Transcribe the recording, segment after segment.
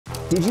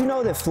Did you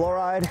know that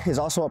fluoride is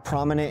also a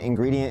prominent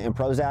ingredient in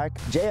Prozac?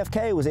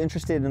 JFK was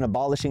interested in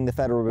abolishing the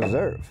Federal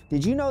Reserve.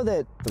 Did you know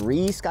that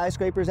 3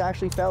 skyscrapers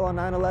actually fell on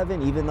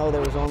 9/11, even though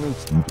there was only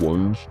 2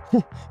 planes?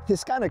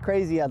 It's kind of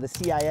crazy how the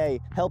CIA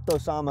helped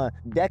Osama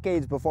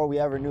decades before we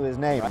ever knew his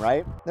name,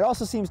 right? There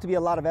also seems to be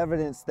a lot of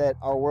evidence that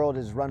our world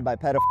is run by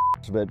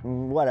pedophiles, but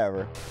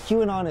whatever.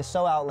 QAnon is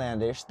so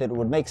outlandish that it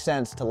would make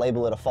sense to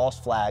label it a false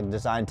flag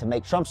designed to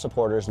make Trump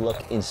supporters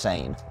look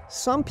insane.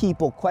 Some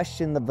people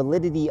question the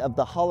validity of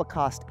the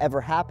Holocaust ever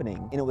happening,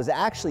 and it was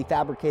actually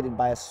fabricated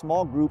by a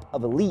small group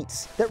of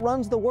elites that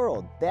runs the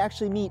world. They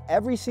actually meet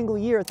every single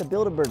year at the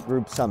Bilderberg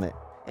Group Summit.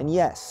 And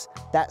yes,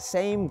 that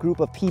same group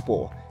of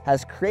people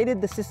has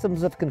created the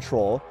systems of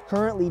control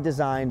currently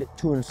designed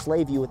to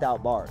enslave you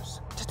without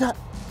bars.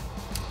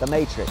 The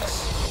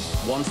Matrix.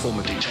 One form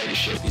of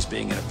dictatorship is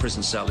being in a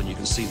prison cell and you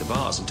can see the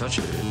bars and touch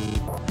it.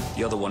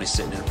 The other one is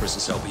sitting in a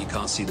prison cell but you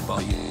can't see the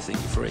bar, you think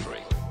you're free.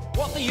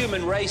 What the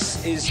human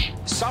race is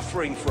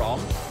suffering from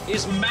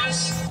is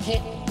mass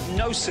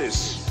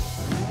hypnosis.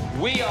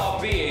 We are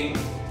being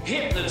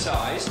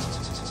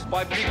hypnotized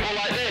by people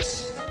like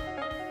this.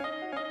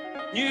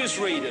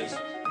 Newsreaders,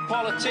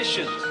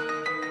 politicians,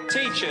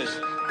 teachers,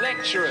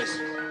 lecturers.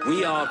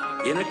 We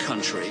are in a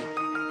country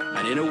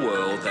and in a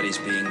world that is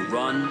being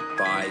run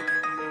by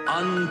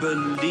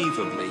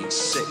unbelievably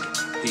sick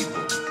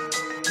people.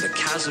 The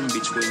chasm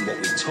between what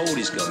we're told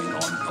is going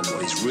on and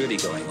what is really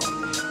going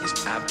on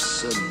is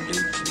absolutely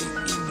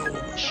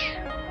enormous.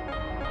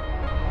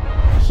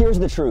 Here's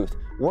the truth.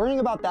 Worrying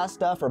about that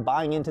stuff or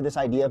buying into this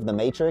idea of the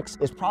Matrix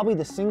is probably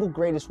the single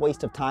greatest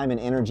waste of time and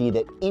energy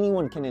that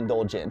anyone can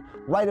indulge in,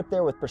 right up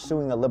there with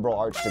pursuing a liberal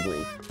arts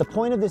degree. The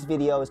point of this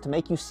video is to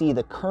make you see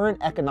the current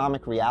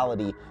economic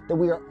reality that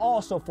we are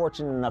all so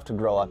fortunate enough to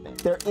grow up in.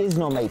 There is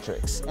no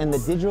Matrix, and the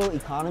digital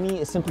economy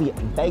is simply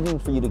begging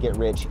for you to get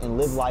rich and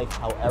live life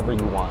however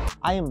you want.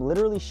 I am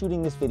literally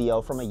shooting this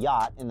video from a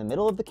yacht in the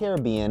middle of the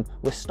Caribbean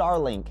with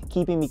Starlink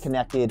keeping me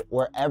connected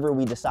wherever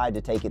we decide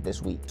to take it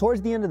this week.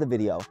 Towards the end of the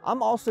video,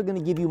 I'm also going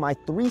to give you my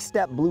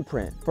 3-step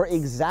blueprint for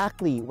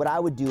exactly what I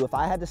would do if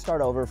I had to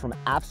start over from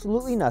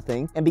absolutely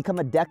nothing and become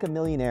a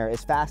deca-millionaire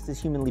as fast as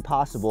humanly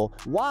possible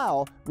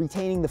while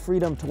retaining the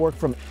freedom to work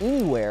from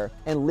anywhere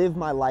and live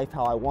my life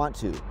how I want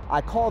to.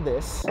 I call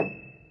this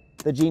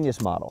the genius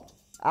model.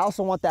 I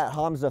also want that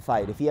Hamza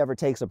fight if he ever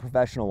takes a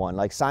professional one.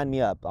 Like, sign me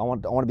up. I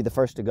want to be the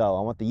first to go.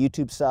 I want the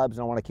YouTube subs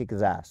and I want to kick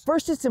his ass.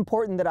 First, it's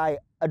important that I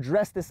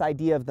address this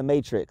idea of the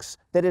Matrix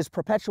that is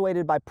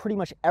perpetuated by pretty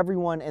much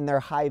everyone and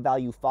their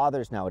high-value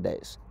fathers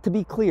nowadays. To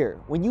be clear,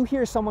 when you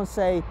hear someone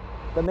say,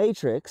 the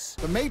Matrix,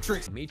 the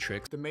Matrix, the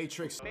Matrix, the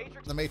Matrix,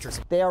 the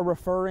Matrix, they are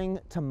referring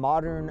to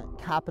modern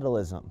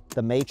capitalism.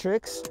 The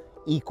Matrix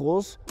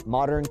equals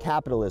modern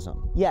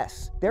capitalism.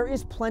 Yes, there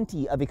is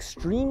plenty of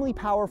extremely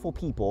powerful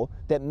people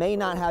that may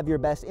not have your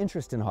best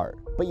interest in heart.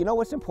 But you know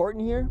what's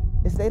important here?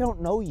 Is they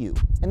don't know you,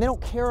 and they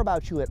don't care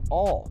about you at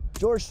all.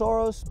 George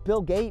Soros,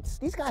 Bill Gates,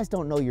 these guys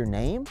don't know your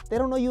name. They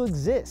don't know you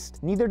exist.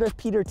 Neither does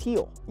Peter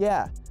Thiel.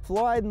 Yeah,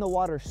 fluoride in the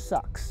water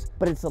sucks,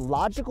 but it's a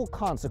logical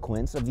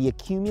consequence of the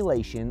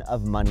accumulation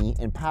of money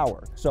and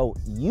power. So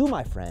you,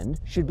 my friend,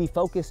 should be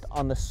focused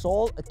on the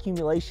sole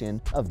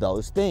accumulation of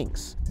those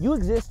things. You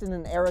exist in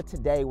an era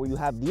today where you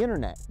have the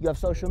internet, you have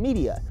social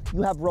media,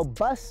 you have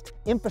robust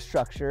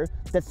infrastructure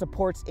that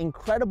supports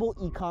incredible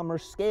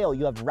e-commerce scale.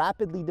 You have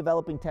rapidly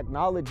developing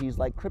technologies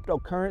like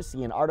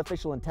cryptocurrency and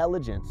artificial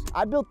intelligence.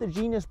 I built the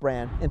Genius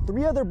brand and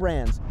 3 other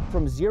brands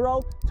from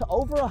 0 to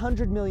over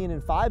 100 million in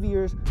 5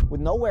 years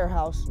with no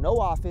warehouse, no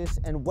office,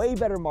 and way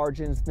better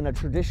margins than a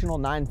traditional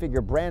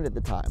 9-figure brand at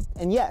the time.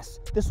 And yes,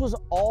 this was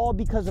all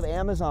because of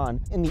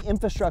Amazon and the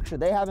infrastructure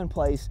they have in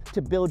place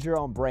to build your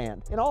own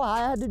brand. And all I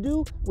had to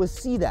do was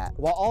see that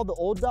while all the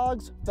old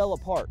dogs fell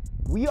apart.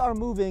 We are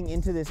moving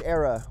into this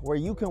era where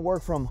you can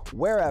work from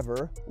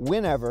wherever,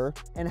 whenever,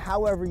 and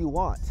however you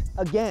want.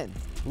 Again,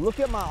 look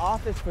at my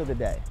office for the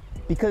day.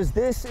 Because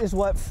this is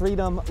what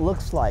freedom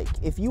looks like.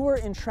 If you were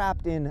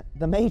entrapped in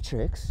the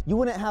Matrix, you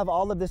wouldn't have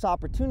all of this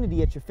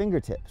opportunity at your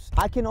fingertips.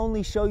 I can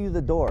only show you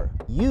the door.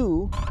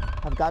 You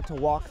have got to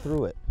walk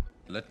through it.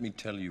 Let me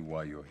tell you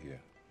why you're here.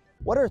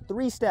 What are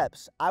 3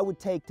 steps I would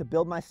take to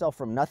build myself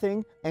from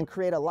nothing and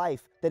create a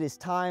life that is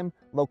time,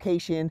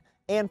 location,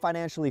 and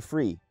financially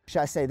free?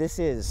 Should I say this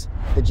is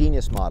the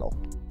genius model?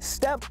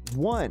 Step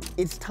 1,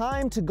 it's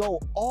time to go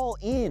all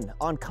in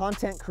on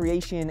content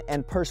creation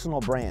and personal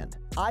brand.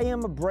 I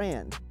am a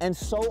brand, and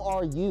so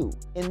are you.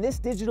 In this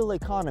digital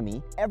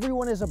economy,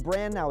 everyone is a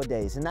brand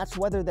nowadays, and that's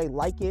whether they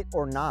like it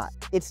or not.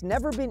 It's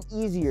never been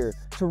easier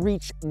to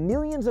reach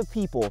millions of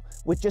people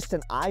with just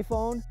an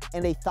iPhone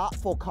and a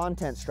thoughtful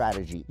content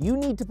strategy. You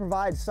need to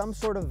provide some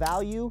sort of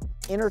value,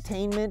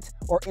 entertainment,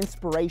 or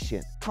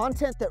inspiration.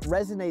 Content that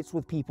resonates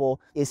with people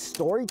is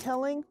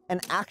storytelling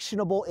and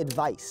actionable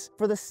advice.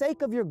 For the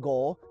sake of your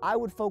goal, I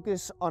would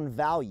focus on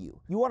value.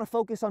 You want to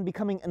focus on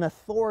becoming an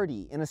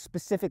authority in a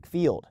specific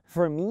field.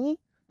 For me,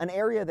 An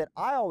area that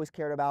I always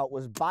cared about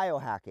was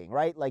biohacking,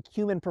 right? Like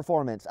human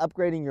performance,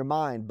 upgrading your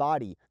mind,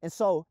 body. And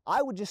so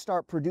I would just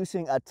start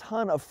producing a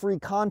ton of free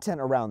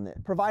content around this,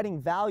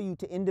 providing value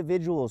to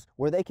individuals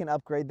where they can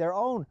upgrade their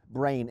own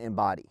brain and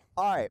body.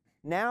 All right.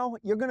 Now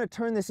you're going to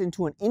turn this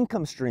into an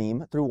income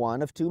stream through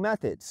one of two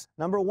methods.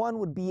 Number one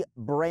would be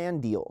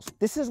brand deals.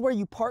 This is where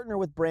you partner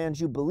with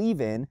brands you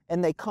believe in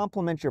and they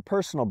complement your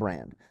personal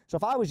brand. So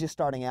if I was just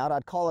starting out,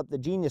 I'd call up the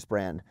Genius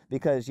brand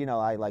because, you know,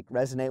 I like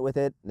resonate with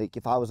it. Like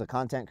if I was a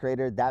content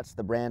creator, that's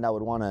the brand I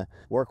would want to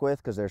work with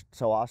because they're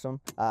so awesome.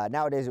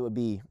 Nowadays it would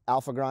be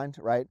Alpha Grind,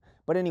 right?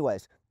 But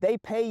anyways, they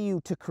pay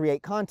you to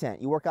create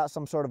content. You work out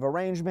some sort of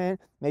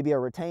arrangement, maybe a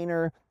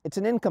retainer. It's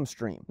an income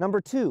stream.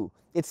 Number two,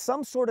 it's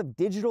some sort of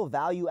digital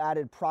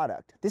value-added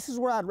product. This is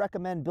where I'd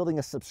recommend building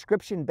a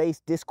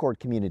subscription-based Discord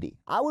community.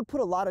 I would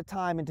put a lot of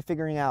time into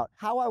figuring out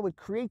how I would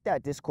create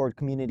that Discord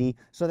community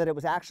so that it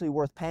was actually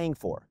worth paying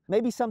for.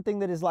 Maybe something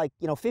that is like,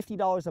 you know,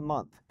 $50 a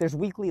month. There's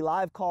weekly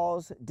live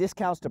calls,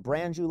 discounts to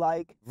brands you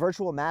like,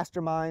 virtual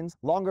masterminds,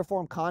 longer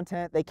form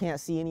content they can't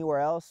see anywhere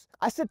else.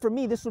 I said for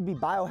me, this would be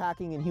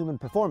biohacking and human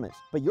performance,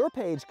 but your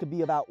page could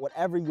be about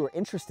whatever you're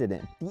interested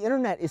in. The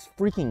internet is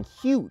freaking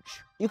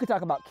huge. You could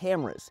talk about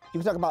cameras. You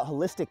could talk about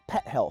holistic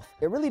pet health.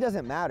 It really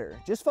doesn't matter.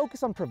 Just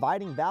focus on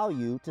providing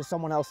value to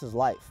someone else's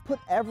life. Put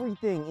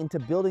everything into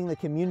building the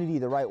community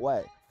the right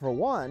way. For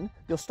one,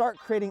 you'll start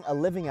creating a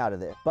living out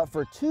of it. But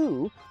for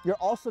two, you're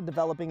also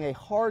developing a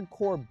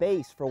hardcore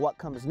base for what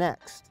comes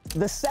next.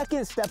 The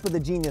second step of the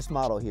Genius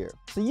model here.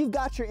 So you've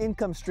got your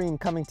income stream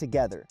coming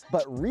together,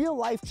 but real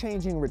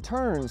life-changing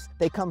returns,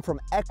 they come from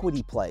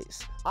equity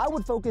plays. I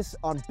would focus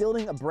on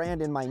building a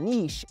brand in my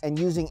niche and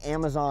using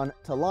Amazon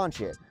to launch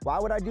it. Why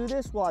would I do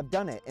this? Well, I've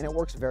done it and it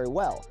works very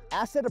well.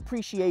 Asset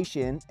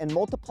appreciation and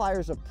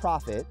multipliers of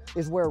profit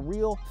is where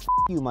real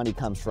you money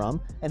comes from.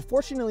 And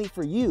fortunately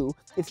for you,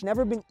 it's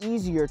never been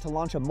easier to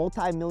launch a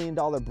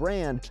multi-million-dollar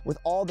brand with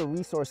all the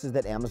resources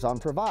that Amazon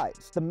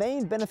provides. The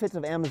main benefits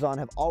of Amazon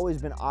have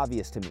always been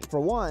obvious to me. For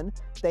one,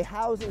 they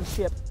house and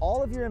ship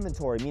all of your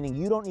inventory, meaning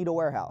you don't need a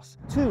warehouse.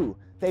 Two,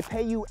 they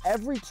pay you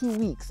every 2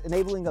 weeks,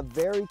 enabling a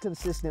very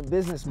consistent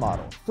business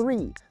model.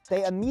 Three,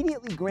 they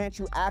immediately grant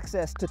you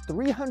access to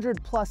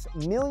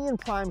 300+ million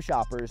Prime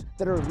shoppers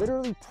that are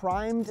literally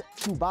primed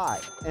to buy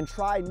and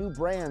try new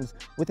brands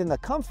within the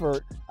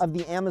comfort of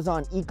the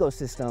Amazon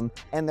ecosystem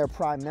and their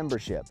Prime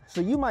membership. So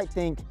you might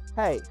think,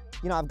 hey,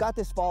 you know, I've got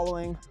this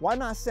following, why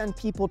not send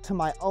people to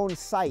my own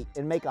site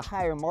and make a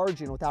higher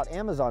margin without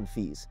Amazon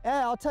fees?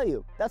 I'll tell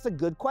you, that's a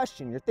good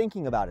question. You're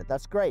thinking about it,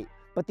 that's great.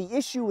 But the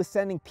issue with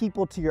sending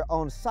people to your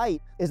own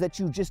site is that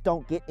you just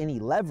don't get any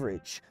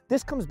leverage.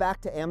 This comes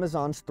back to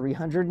Amazon's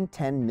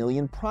 310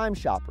 million Prime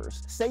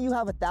shoppers. Say you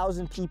have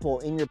 1,000 people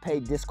in your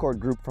paid Discord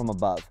group from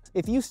above.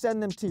 If you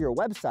send them to your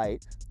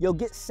website, you'll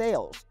get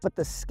sales, but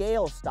the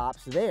scale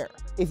stops there.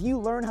 If you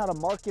learn how to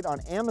market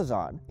on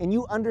Amazon and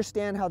you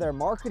understand how their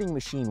marketing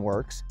machine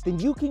works, then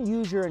you can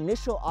use your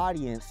initial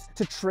audience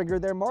to trigger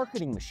their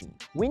marketing machine.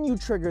 When you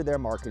trigger their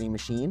marketing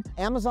machine,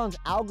 Amazon's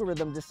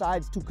algorithm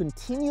decides to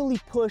continually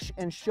push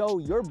and show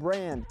your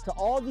brand to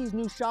all these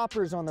new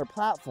shoppers on their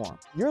platform.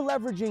 You're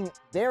leveraging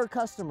their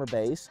customer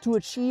base to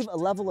achieve a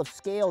level of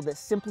scale that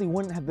simply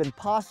wouldn't have been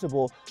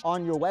possible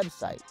on your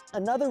website.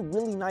 Another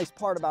really nice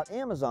part about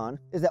Amazon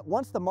is that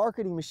once the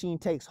marketing machine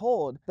takes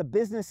hold, the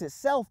business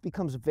itself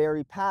becomes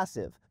very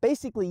passive.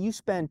 Basically, you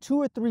spend 2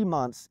 or 3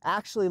 months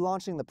actually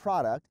launching the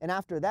product, and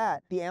after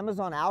that, the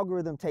Amazon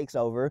algorithm takes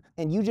over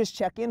and you just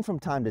check in from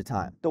time to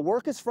time. The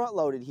work is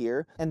front-loaded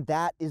here, and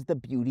that is the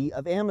beauty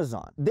of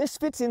Amazon. This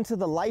fits into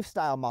the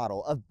lifestyle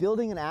model of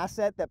building an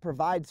asset that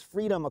provides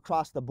freedom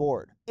across the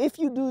board. If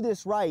you do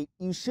this right,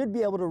 you should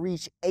be able to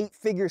reach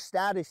 8-figure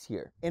status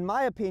here. In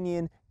my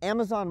opinion,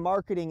 Amazon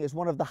marketing is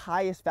one of the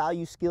highest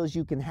value skills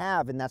you can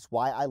have, and that's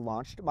why I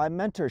launched my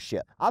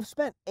mentorship. I've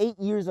spent 8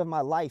 years of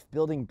my life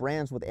building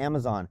brands with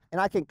Amazon, and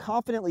I can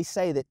confidently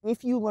say that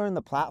if you learn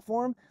the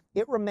platform,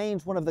 it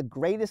remains one of the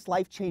greatest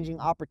life-changing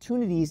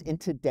opportunities in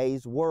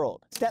today's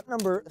world. Step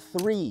number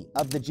 3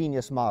 of the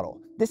Genius model.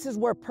 This is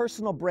where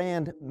personal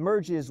brand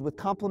merges with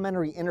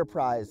complementary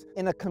enterprise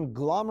in a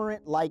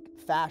conglomerate-like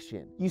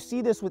fashion. You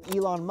see this with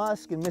Elon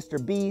Musk and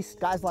Mr.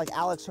 Beast, guys like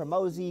Alex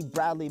Hormozi,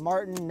 Bradley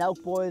Martin,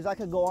 Nelk Boys, I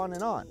could go on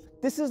and on.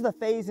 This is the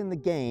phase in the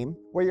game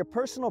where your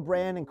personal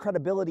brand and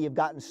credibility have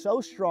gotten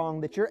so strong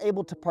that you're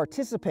able to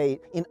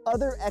participate in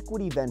other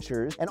equity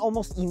ventures and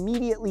almost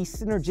immediately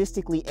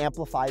synergistically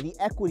amplify the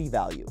equity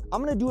value.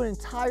 I'm gonna do an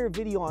entire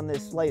video on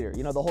this later,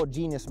 you know, the whole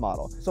Genius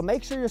model. So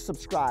make sure you're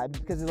subscribed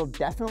because it'll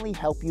definitely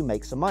help you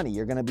make some money.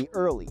 You're gonna be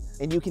early.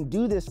 And you can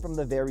do this from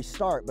the very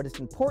start, but it's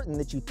important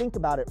that you think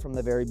about it from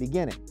the very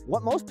beginning.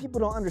 What most people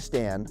don't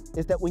understand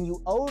is that when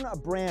you own a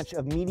branch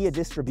of media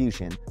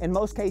distribution, in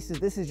most cases,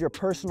 this is your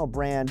personal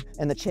brand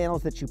and the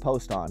channels that you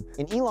post on.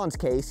 In Elon's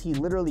case, he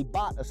literally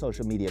bought a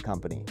social media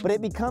company. But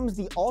it becomes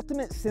the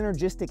ultimate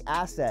synergistic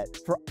asset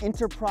for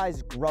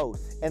enterprise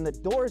growth, and the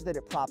doors that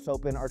it props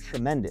open are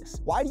tremendous.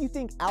 Why do you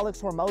think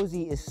Alex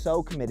Hormozy is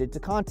so committed to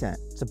content?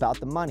 It's about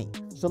the money.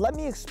 So let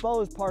me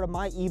expose part of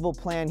my evil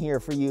plan here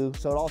for you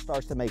so it all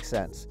starts to make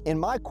sense. In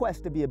my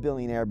quest to be a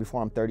billionaire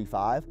before I'm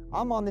 35,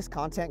 I'm on this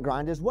content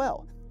grind as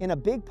well. And a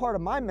big part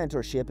of my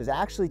mentorship is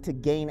actually to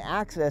gain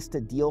access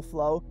to deal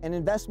flow and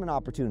investment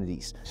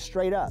opportunities.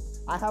 Straight up.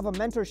 I have a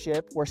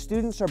mentorship where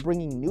students are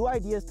bringing new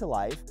ideas to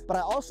life, but I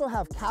also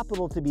have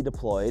capital to be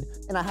deployed,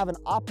 and I have an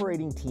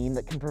operating team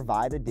that can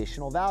provide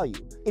additional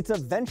value. It's a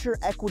venture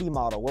equity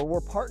model where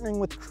we're partnering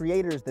with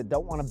creators that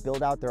don't want to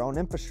build out their own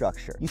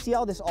infrastructure. You see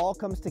how this all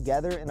comes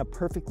together in a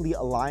perfectly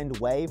aligned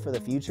way for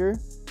the future?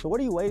 So what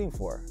are you waiting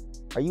for?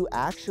 Are you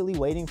actually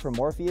waiting for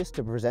Morpheus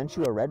to present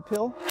you a red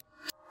pill?